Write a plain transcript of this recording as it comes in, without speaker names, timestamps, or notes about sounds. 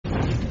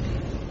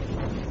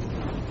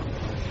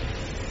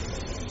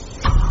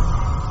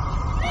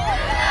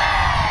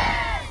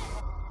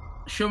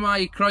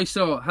Shwmai,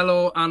 croeso,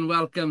 hello and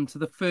welcome to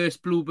the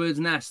first Bluebirds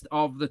Nest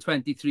of the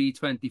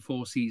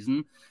 23-24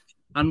 season.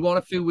 And what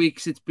a few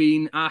weeks it's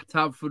been at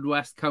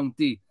Haverfordwest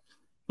County.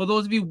 For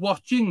those of you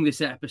watching this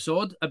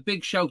episode, a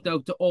big shout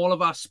out to all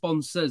of our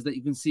sponsors that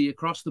you can see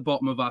across the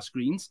bottom of our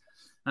screens.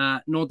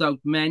 No doubt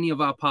many of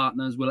our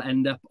partners will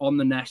end up on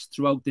the Nest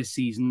throughout this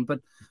season. But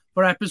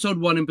for episode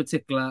 1 in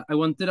particular, I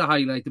wanted to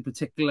highlight a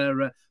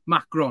particular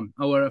Macron,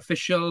 our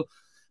official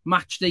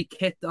matchday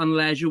kit and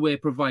leisure wear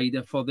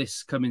provider for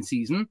this coming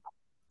season.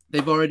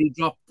 They've already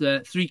dropped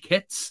 3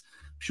 kits.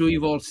 I'm sure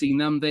you've all seen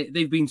them.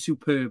 They've been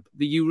superb.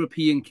 The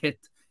European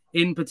kit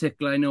in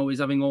particular, I know, is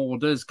having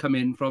orders come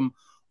in from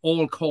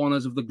all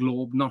corners of the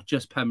globe, not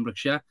just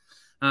Pembrokeshire.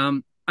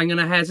 I'm going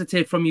to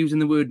hesitate from using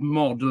the word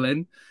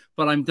modelling,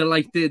 but I'm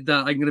delighted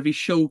that I'm going to be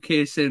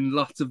showcasing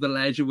lots of the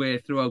leisure wear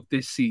throughout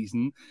this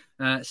season,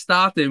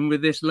 starting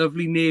with this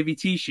lovely navy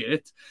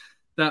T-shirt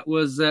that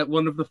was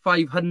one of the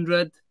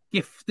 500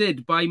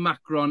 gifted by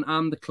Macron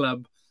and the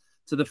club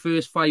to the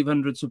first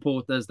 500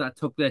 supporters that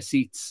took their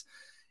seats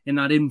in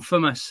that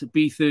infamous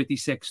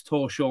B36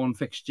 Torshorn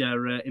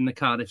fixture in the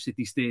Cardiff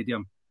City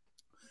Stadium.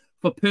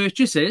 For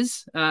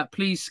purchases,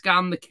 please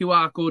scan the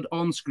QR code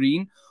on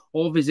screen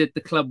or visit the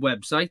club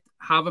website,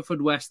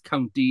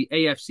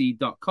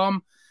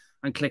 haverfordwestcountyafc.com,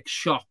 and click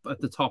shop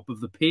at the top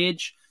of the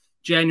page.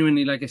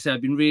 Genuinely, like I said,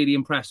 I've been really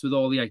impressed with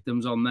all the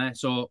items on there,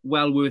 so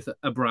well worth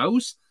a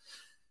browse.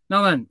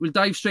 Now then, we'll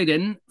dive straight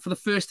in. For the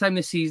first time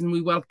this season, we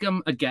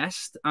welcome a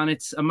guest, and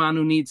it's a man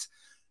who needs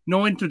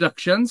no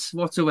introductions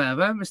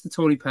whatsoever, Mr.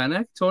 Tony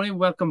Pennock. Tony,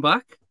 welcome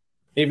back.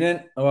 Evening,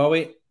 how are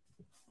we?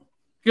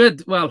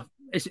 Good. Well,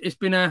 it's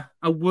been a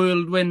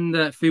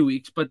whirlwind few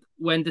weeks, but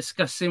when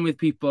discussing with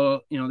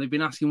people, you know, they've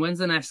been asking, when's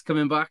the Nest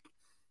coming back?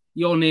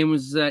 Your name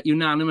was a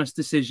unanimous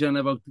decision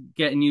about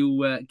getting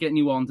you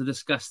on to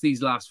discuss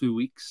these last few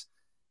weeks.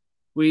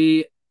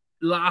 We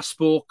last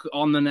spoke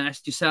on the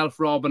Nest, yourself,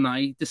 Rob and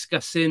I,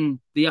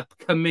 discussing the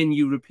upcoming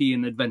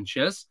European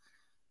adventures.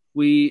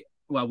 We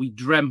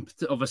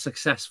dreamt of a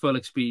successful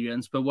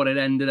experience, but what it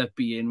ended up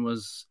being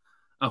was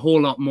a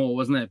whole lot more,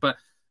 wasn't it? But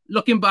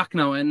looking back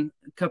now, and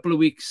a couple of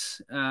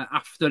weeks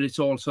after it's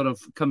all sort of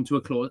come to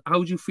a close,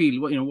 how do you feel?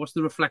 What's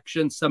the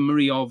reflection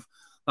summary of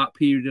that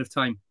period of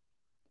time?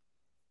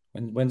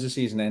 When's the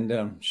season end?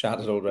 I'm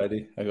shattered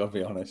already, I got to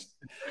be honest.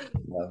 I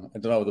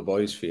don't know how the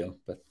boys feel,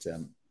 but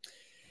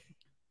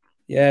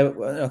yeah,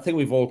 I think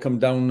we've all come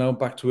down now,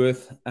 back to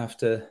earth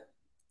after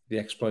the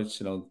exploits.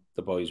 You know,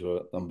 the boys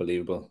were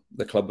unbelievable.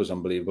 The club was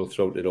unbelievable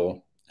throughout it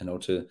all. You know,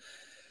 to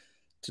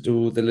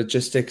do the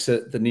logistics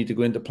that need to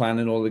go into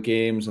planning all the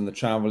games and the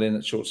travelling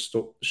at short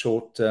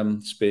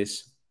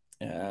space.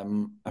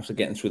 After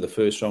getting through the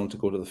first round to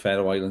go to the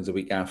Faroe Islands the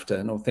week after,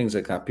 you know, things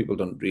like that. People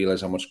don't realise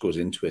how much goes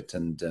into it,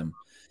 and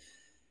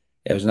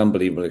it was an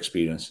unbelievable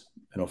experience.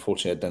 You know,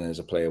 fortunately, I'd done it as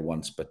a player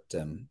once, but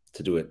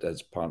to do it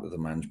as part of the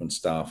management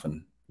staff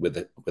and with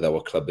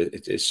our club,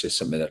 it's just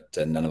something that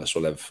none of us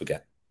will ever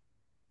forget.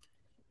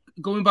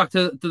 Going back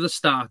to the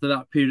start of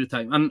that period of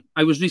time, and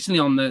I was recently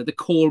on the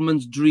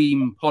Coleman's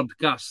Dream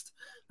podcast,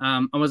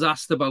 and was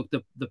asked about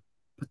the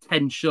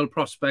potential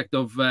prospect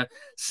of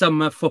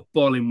summer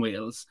football in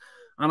Wales,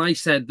 and I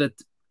said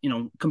that, you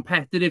know,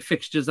 competitive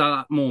fixtures at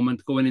that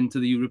moment going into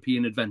the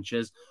European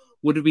adventures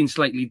would have been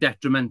slightly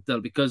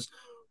detrimental, because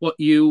what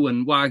you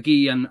and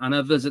Waggy and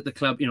others at the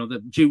club, you know,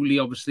 that Julie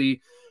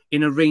obviously,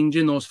 in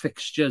arranging those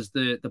fixtures,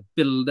 the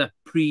build-up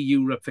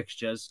pre-Europe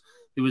fixtures,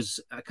 there was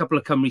a couple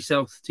of Cymru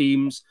South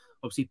teams,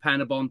 obviously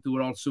Pennock, who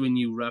were also in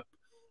Europe.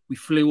 We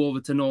flew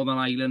over to Northern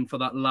Ireland for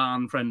that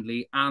LAN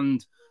friendly,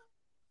 and,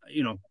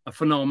 you know, a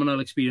phenomenal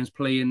experience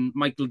playing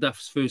Michael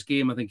Duff's first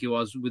game, I think it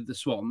was, with the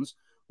Swans.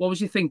 What was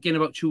you thinking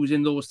about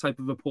choosing those type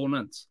of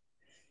opponents?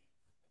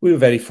 We were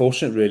very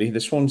fortunate, really. The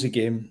Swansea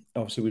game,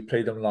 obviously, we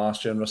played them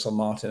last year, and Russell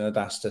Martin had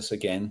asked us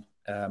again.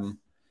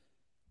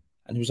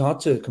 And it was hard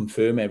to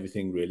confirm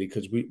everything, really,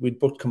 because we'd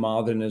booked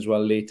Carmarthen as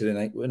well later in the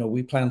night. You know,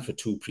 we planned for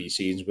 2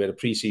 pre-seasons. We had a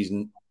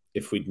pre-season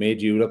if we'd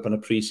made Europe and a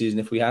pre-season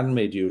if we hadn't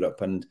made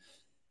Europe. And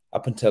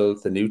up until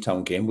the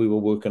Newtown game, we were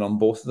working on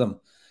both of them.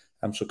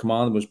 So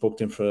Carmarthen was booked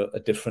in for a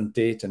different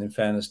date. And in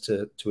fairness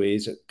to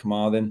A's at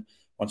Carmarthen,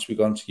 once we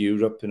got into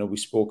Europe, you know, we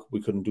spoke,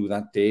 we couldn't do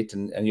that date.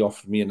 And he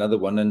offered me another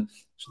one. And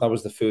so that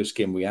was the first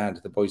game we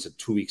had. The boys had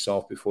 2 weeks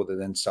off before they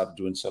then started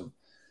doing some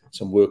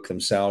work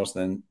themselves.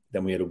 And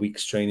then we had a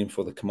week's training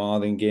for the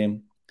Carmarthen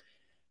game.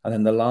 And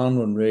then the LAN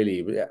one,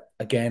 really,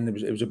 again,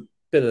 it was a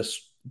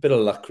bit of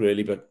luck,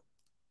 really, but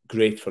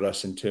great for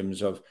us in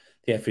terms of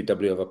the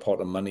FAW have a pot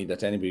of money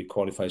that anybody who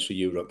qualifies for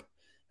Europe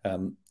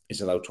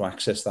is allowed to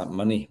access that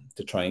money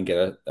to try and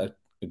get a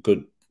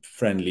good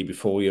friendly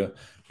before your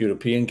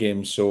European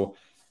games. So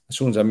as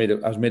soon as I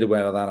was made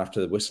aware of that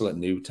after the whistle at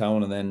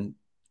Newtown, and then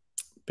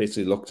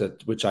basically looked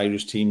at which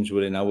Irish teams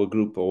were in our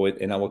group or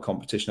in our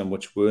competition and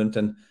which weren't.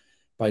 And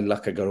by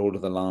luck, I got hold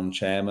of the LAN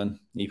chairman.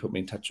 He put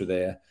me in touch with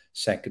their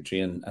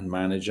secretary and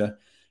manager.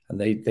 And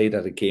they'd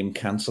had a game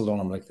cancelled on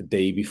them like the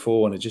day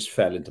before, and it just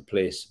fell into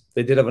place.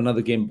 They did have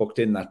another game booked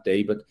in that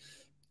day, but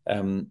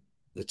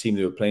the team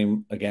they were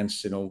playing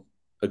against, you know,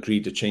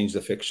 agreed to change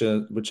the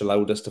fixture, which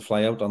allowed us to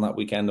fly out on that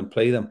weekend and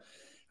play them.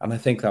 And I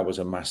think that was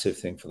a massive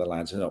thing for the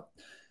lads.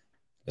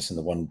 Listen,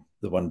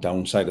 the one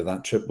downside of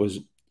that trip was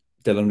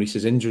Dylan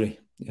Reese's injury,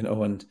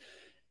 and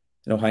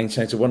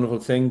hindsight's a wonderful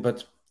thing,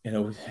 but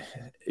you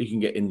can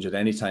get injured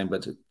anytime.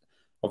 But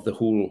of the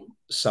whole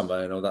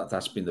summer,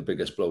 that's been the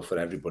biggest blow for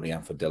everybody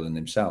and for Dylan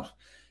himself.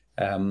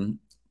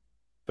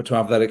 But to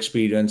have that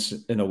experience,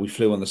 we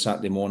flew on the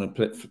Saturday morning,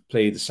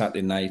 played the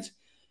Saturday night,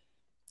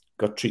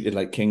 got treated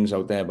like kings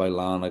out there by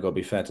Larne. I got to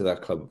be fair to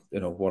that club.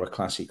 What a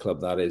classy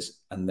club that is.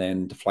 And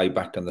then to fly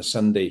back on the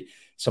Sunday,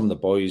 some of the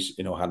boys,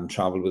 hadn't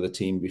travelled with the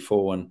team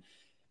before, and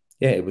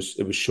yeah, it was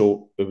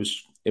short. It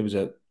was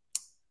a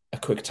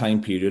quick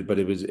time period, but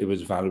it was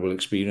a valuable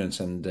experience,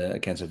 and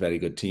against a very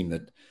good team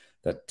that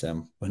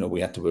we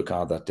had to work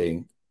hard that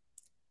day.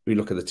 We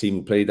look at the team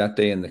who played that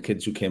day and the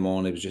kids who came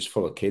on. It was just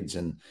full of kids,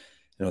 and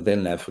they'll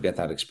never forget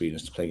that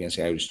experience to play against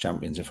the Irish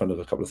champions in front of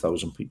a couple of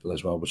thousand people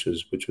as well, which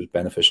was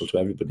beneficial to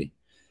everybody.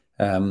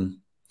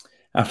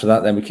 After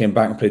that, then we came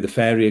back and played the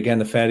Ferry again.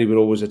 The Ferry were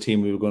always a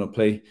team we were going to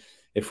play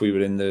if we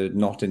were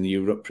not in the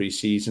Europe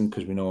pre-season,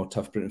 because we know how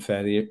tough Britain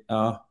Ferry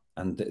are,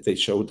 and they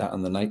showed that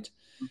on the night.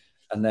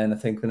 And then I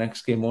think the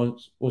next game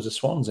was the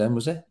Swans. Then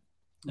was it?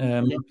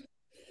 And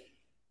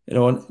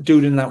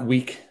during that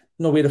week,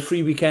 we had a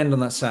free weekend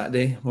on that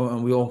Saturday,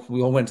 and we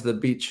all went to the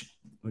beach.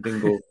 We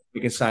didn't go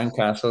big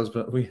sandcastles,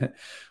 but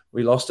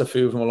we lost a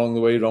few of them along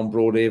the way around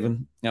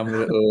Broadhaven, having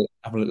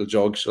a little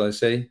jog, shall I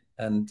say?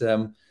 And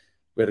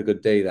we had a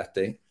good day that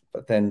day.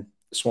 But then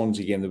the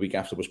Swansea game the week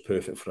after was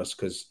perfect for us,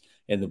 because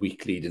in the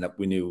week leading up,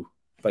 we knew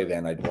by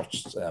then I'd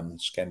watched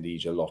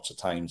Skendeja lots of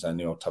times. I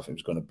knew how tough it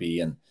was going to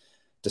be, and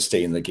to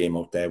stay in the game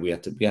out there, we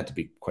had to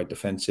be quite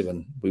defensive,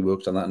 and we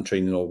worked on that in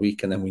training all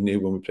week. And then we knew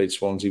when we played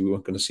Swansea, we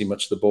weren't going to see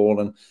much of the ball,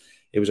 and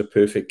it was a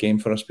perfect game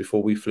for us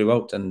before we flew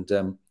out, and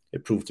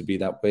it proved to be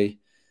that way.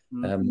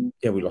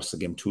 We lost the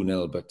game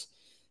 2-0, but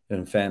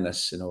in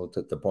fairness,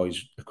 that the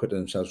boys acquitted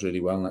themselves really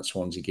well in that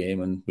Swansea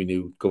game, and we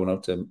knew going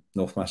out to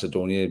North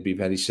Macedonia it'd be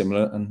very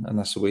similar, and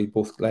that's the way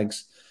both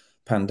legs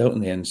panned out in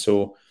the end.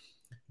 So,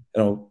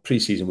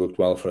 pre-season worked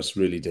well for us,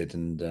 really did,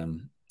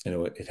 and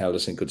it held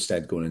us in good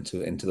stead going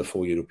into the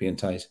 4 European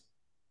ties.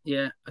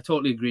 Yeah, I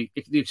totally agree.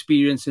 The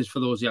experiences for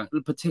those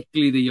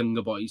particularly the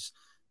younger boys,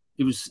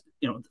 it was,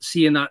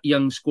 seeing that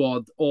young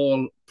squad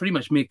all pretty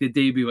much make their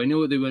debut. I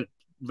know they were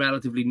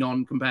relatively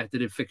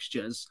non-competitive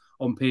fixtures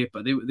on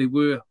paper. They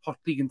were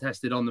hotly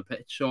contested on the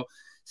pitch. So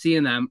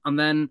seeing them, and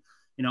then,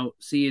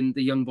 seeing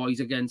the young boys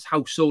against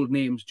household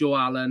names, Joe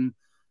Allen,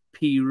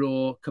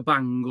 Piro,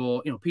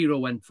 Cabango. Piro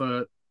went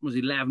for, was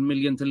 11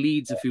 million to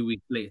Leeds a few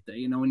weeks later.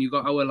 When you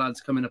got our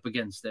lads coming up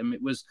against them,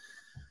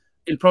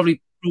 it'll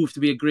probably prove to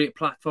be a great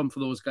platform for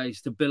those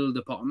guys to build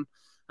upon.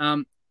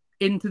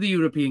 Into the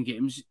European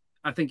games,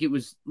 I think it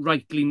was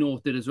rightly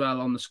noted as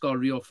well on the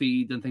Scorio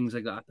feed and things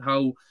like that,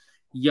 how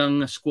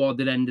young a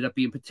squad it ended up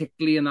being,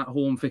 particularly in that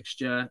home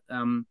fixture,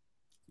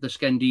 the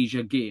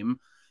Skendeja game.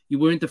 You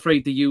weren't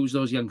afraid to use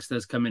those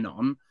youngsters coming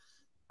on.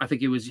 I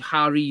think it was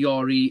Harry,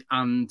 Yori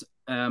and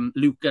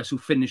Lucas who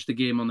finished the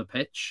game on the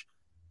pitch.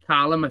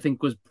 Callum, I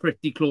think, was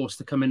pretty close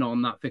to coming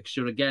on that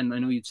fixture again. I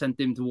know you'd sent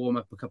him to warm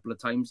up a couple of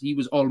times. He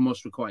was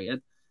almost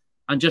required.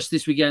 And just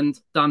this weekend,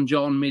 Dan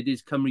John made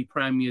his Cymru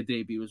Premier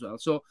debut as well.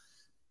 So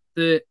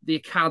the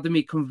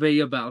academy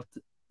conveyor belt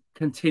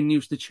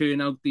continues to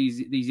churn out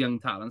these young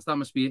talents. That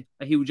must be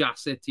a huge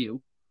asset to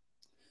you.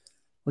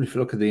 Well, if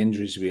you look at the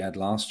injuries we had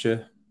last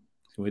year,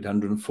 we had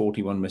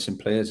 141 missing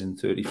players in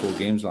 34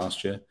 games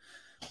last year.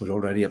 We're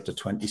already up to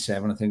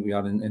 27, I think we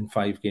are in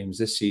 5 games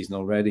this season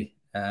already.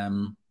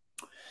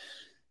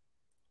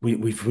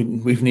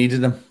 We've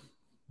needed them.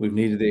 We've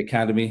needed the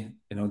academy.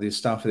 The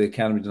staff of the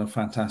academy done a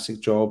fantastic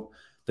job.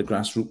 The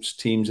grassroots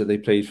teams that they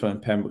played for in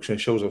Pembrokeshire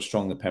shows how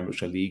strong the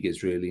Pembrokeshire League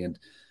is, really.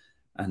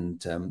 And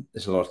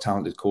there's a lot of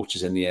talented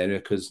coaches in the area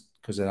because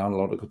there are a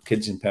lot of good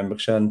kids in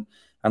Pembrokeshire, and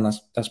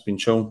that's been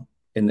shown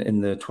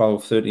in the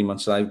 12, 13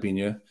 months that I've been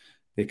here.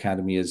 The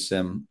academy has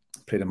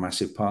played a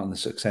massive part in the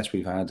success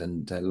we've had,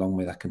 and long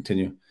may that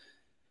continue.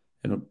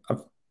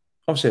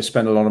 I've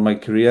spent a lot of my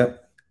career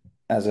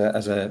as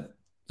a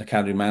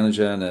academy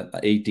manager and a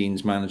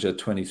 18s manager,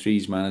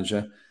 23s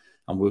manager,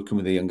 and working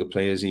with the younger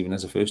players, even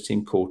as a first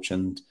team coach.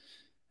 And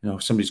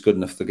if somebody's good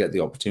enough to get the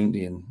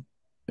opportunity, and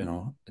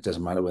it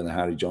doesn't matter whether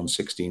Harry John's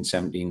 16,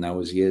 17 now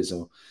as he is,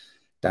 or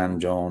Dan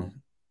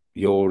John,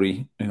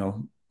 Yori,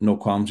 no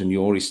qualms in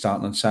Yori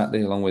starting on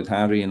Saturday along with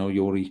Harry.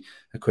 Yori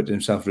acquitted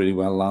himself really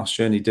well last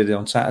year, and he did it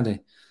on Saturday.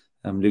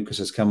 Lucas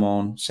has come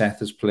on, Seth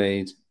has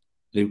played,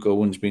 Luke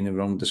Owen's been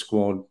around the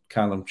squad,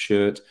 Callum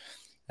Shirt,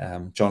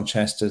 John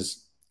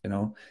Chester's,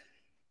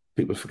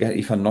 people forget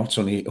Ethan Knott's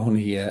only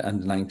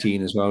under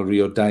 19 as well,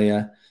 Rio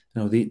Dyer,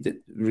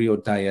 the Rio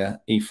Dyer,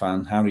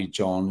 Ethan, Harry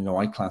John,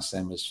 I class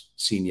them as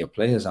senior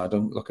players. I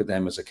don't look at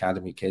them as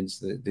academy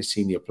kids. They're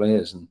senior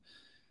players, and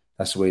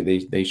that's the way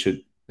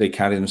they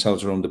carry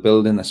themselves around the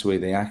building. That's the way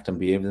they act and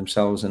behave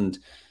themselves. And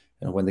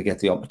when they get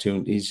the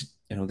opportunities,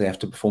 they have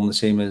to perform the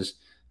same as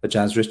a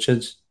Jazz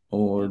Richards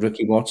or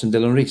Ricky Watson,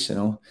 Dylan Reese. You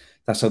know,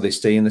 that's how they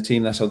stay in the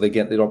team. That's how they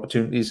get their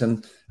opportunities,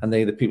 and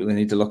they're the people they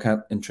need to look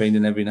at in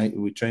training every night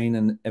we train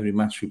and every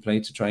match we play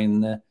to try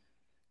and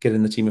get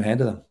in the team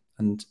ahead of them.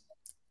 And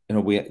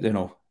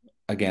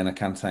again, I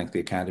can't thank the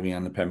academy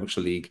and the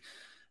Pembrokeshire League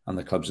and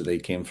the clubs that they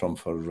came from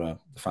for the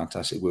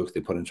fantastic work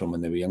they put into them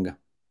when they were younger.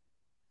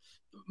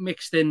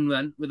 Mixed in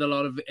then with a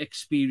lot of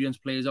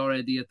experienced players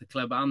already at the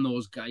club and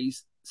those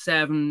guys.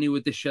 7 new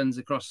additions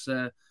across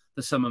the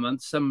summer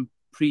months, some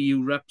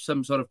pre-Europe,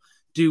 some sort of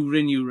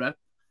during Europe.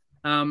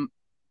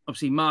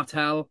 Obviously,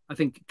 Martel, I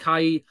think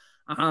Kai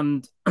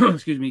and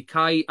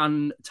Kai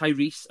and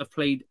Tyrese have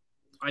played,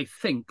 I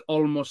think,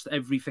 almost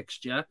every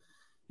fixture.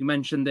 You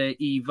mentioned there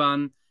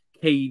Ivan,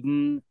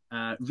 Caden,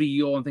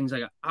 Rio and things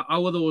like that.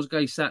 How are those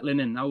guys settling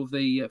in? How have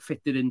they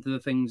fitted into the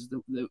things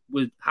that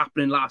were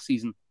happening last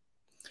season?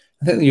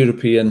 I think the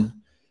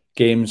European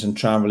games and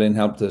travelling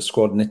helped the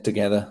squad knit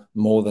together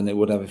more than it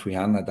would have if we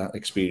hadn't had that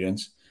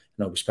experience.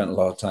 You know, we spent a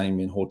lot of time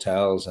in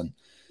hotels and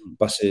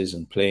buses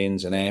and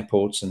planes and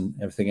airports and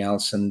everything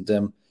else, and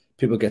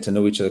people get to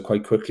know each other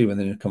quite quickly when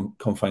they're in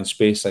a confined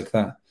space like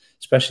that.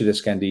 Especially the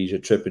Scandinavia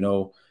trip, you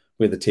know,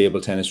 with the table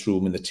tennis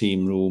room and the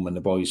team room, and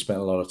the boys spent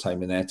a lot of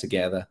time in there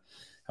together.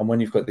 And when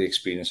you've got the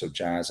experience of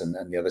Jazz and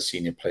the other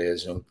senior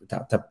players, you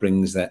know, that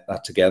brings that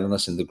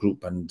togetherness in the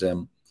group,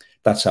 and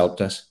that's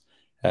helped us.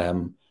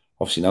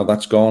 Obviously now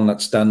that's gone,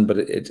 that's done, but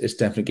it's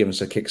definitely given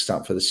us a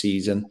kickstart for the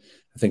season.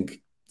 I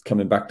think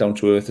coming back down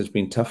to earth has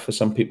been tough for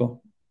some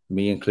people,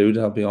 me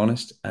included, I'll be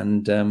honest.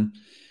 And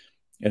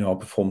you know, our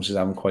performances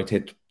haven't quite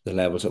hit the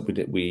levels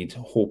that we'd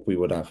hope we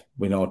would have.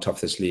 We know how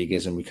tough this league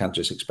is, and we can't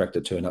just expect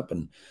to turn up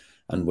and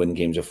win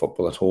games of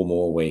football at home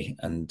or away.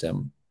 And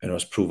you know,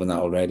 it's proven that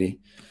already.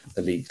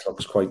 The league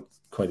looks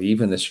quite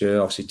even this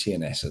year. Obviously,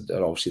 TNS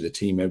are obviously the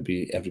team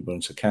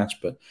everyone's a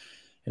catch, but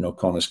you know,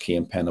 Connors Key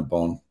and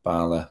Pennock,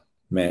 Bala,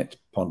 Met,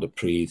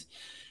 Pontypridd.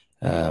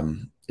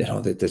 You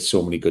know, there's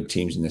so many good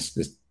teams in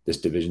this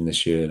division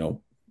this year. You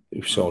know,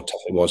 we saw how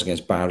tough it was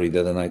against Barry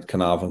the other night.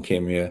 Carnarvon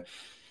came here,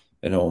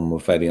 you know, and we're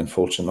very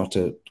unfortunate not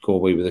to go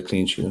away with a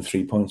clean sheet and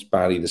 3 points.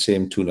 Barry the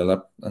same, 2-0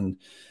 up, and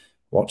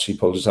Watson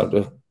pulled us out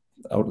of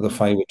the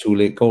fight with 2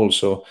 late goals.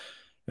 So,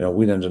 you know,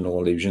 we're under no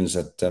illusions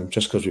that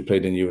just because we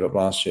played in Europe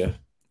last year,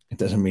 it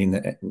doesn't mean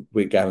that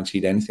we're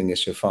guaranteed anything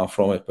this year. Far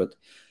from it. But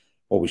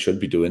what we should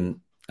be doing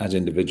as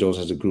individuals,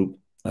 as a group,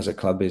 as a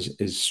club,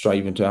 is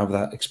striving to have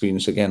that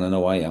experience again. I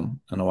know I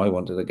am. I know I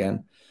want it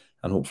again,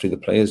 and hopefully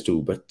the players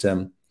do. But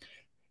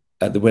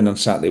the win on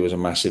Saturday was a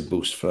massive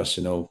boost for us.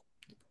 You know,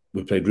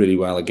 we played really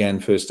well again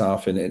first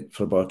half in it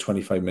for about a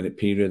 25-minute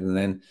period, and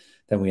then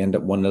we end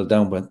up 1-0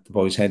 down. But the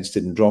boys' heads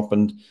didn't drop,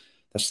 and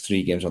that's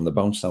 3 games on the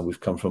bounce now. We've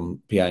come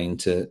from behind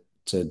to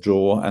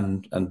draw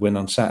and win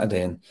on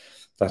Saturday, and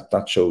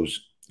that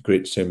shows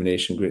great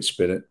determination, great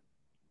spirit,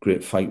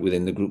 great fight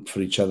within the group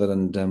for each other,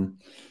 and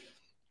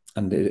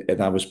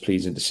that was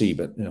pleasing to see.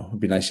 But you know, it'd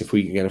be nice if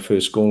we could get a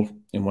first goal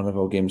in one of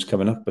our games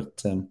coming up.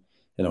 But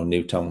you know,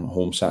 Newtown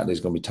home Saturday is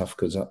going to be tough,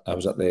 because I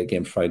was up there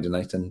again Friday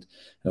night, and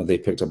you know, they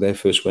picked up their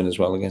first win as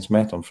well against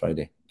Met on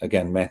Friday.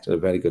 Again, Met are a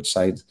very good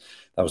side.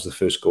 That was the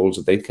first goals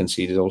that they'd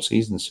conceded all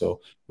season.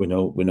 So we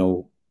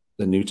know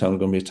the Newtown are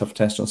going to be a tough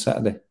test on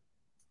Saturday.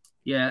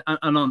 Yeah,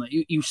 and on that,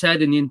 you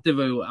said in the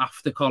interview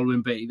after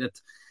Colwyn Bay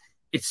that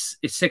it's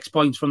 6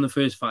 points from the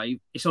first 5.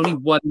 It's only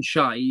 1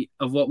 shy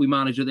of what we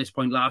managed at this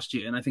point last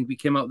year, and I think we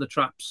came out of the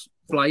traps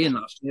flying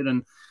last year.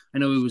 And I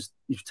know it was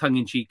tongue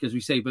in cheek, as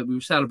we say, but we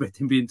were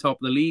celebrating being top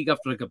of the league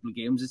after a couple of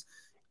games,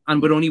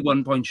 and we're only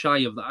 1 point shy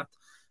of that.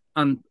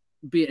 And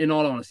in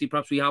all honesty,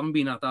 perhaps we haven't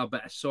been at our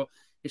best, so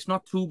it's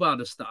not too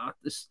bad a start.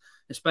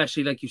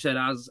 Especially like you said,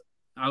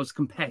 as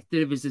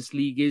competitive as this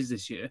league is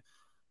this year.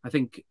 I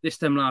think this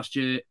time last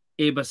year,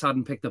 Abus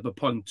hadn't picked up a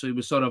point, so it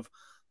was sort of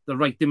the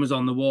writing was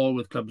on the wall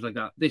with clubs like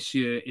that. This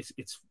year,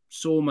 it's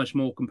so much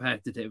more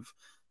competitive.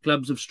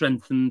 Clubs have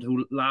strengthened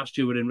who last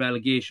year were in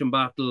relegation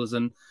battles,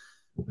 and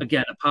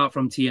again, apart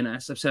from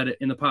TNS, I've said it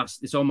in the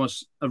past, it's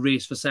almost a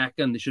race for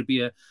second. There should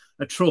be a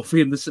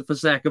trophy for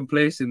second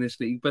place in this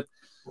league. But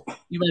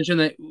you mentioned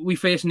that we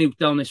faced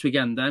Newtown this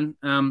weekend. Then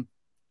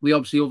we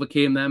obviously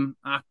overcame them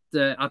at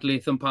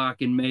Latham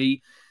Park in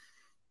May.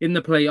 In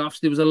the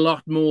playoffs, there was a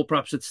lot more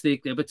perhaps at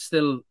stake there, but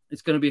still,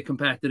 it's going to be a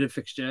competitive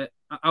fixture.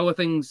 How are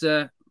things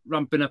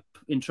ramping up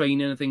in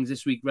training and things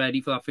this week, ready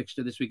for that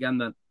fixture this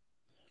weekend then?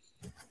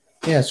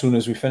 Yeah, as soon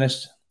as we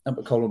finished up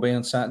at Colwyn Bay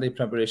on Saturday,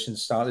 preparation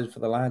started for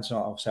the lads.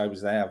 Obviously, I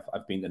was there.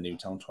 I've been to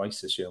Newtown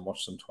twice this year and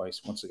watched them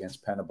twice, once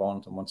against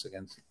Pennock and once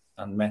against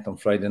Met on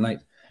Friday night.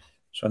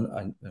 So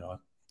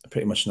I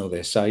pretty much know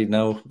their side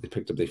now. They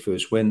picked up their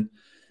first win.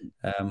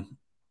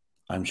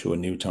 I'm sure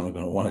Newtown are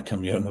going to want to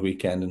come here on the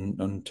weekend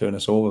and turn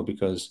us over,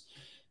 because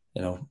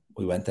you know,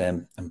 we went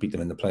there and beat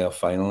them in the playoff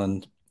final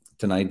and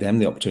denied them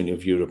the opportunity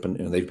of Europe. And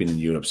you know, they've been in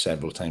Europe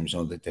several times. You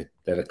know,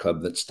 they're a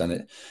club that's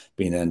been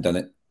there and done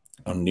it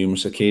on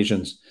numerous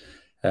occasions.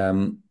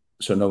 So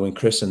knowing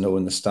Chris and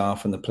knowing the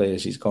staff and the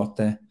players he's got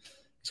there,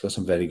 he's got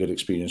some very good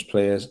experienced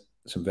players,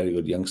 some very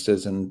good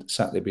youngsters, and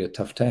Saturday be a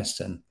tough test.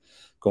 And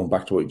going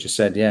back to what you just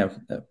said, yeah,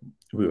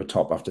 we were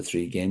top after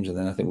 3 games, and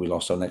then I think we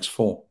lost our next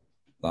 4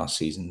 last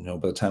season. You know,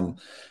 by the time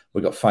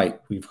we've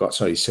got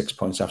 6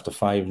 points after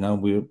 5 now.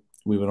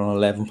 We were on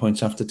 11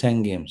 points after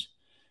 10 games.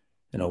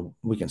 You know,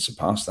 we can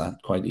surpass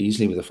that quite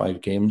easily with the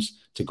 5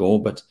 games to go,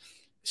 but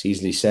it's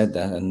easily said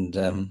that, and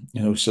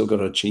you know, we've still got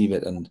to achieve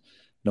it. And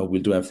you know,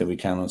 we'll do everything we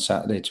can on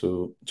Saturday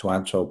to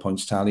add to our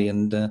points tally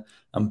and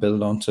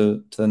build on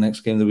to the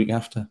next game the week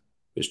after,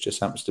 which just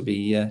happens to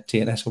be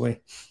TNS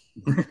away.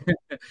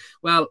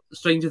 Well,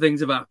 stranger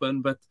things have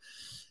happened, but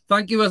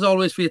thank you as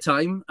always for your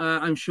time.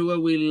 I'm sure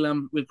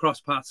we'll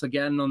cross paths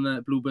again on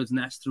the Bluebirds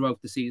Nest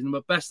throughout the season.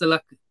 But best of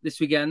luck this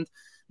weekend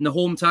in the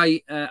home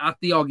tie at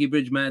the Oggy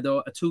Bridge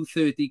Meadow, a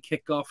 2:30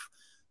 kickoff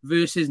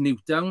versus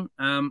Newtown.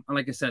 And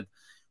like I said,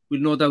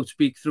 we'll no doubt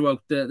speak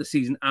throughout the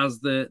season as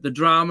the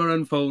drama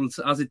unfolds,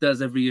 as it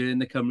does every year in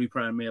the Cymru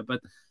Premier.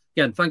 But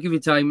again, thank you for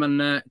your time,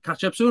 and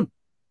catch up soon.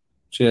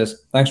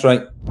 Cheers. Thanks,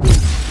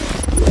 Ray.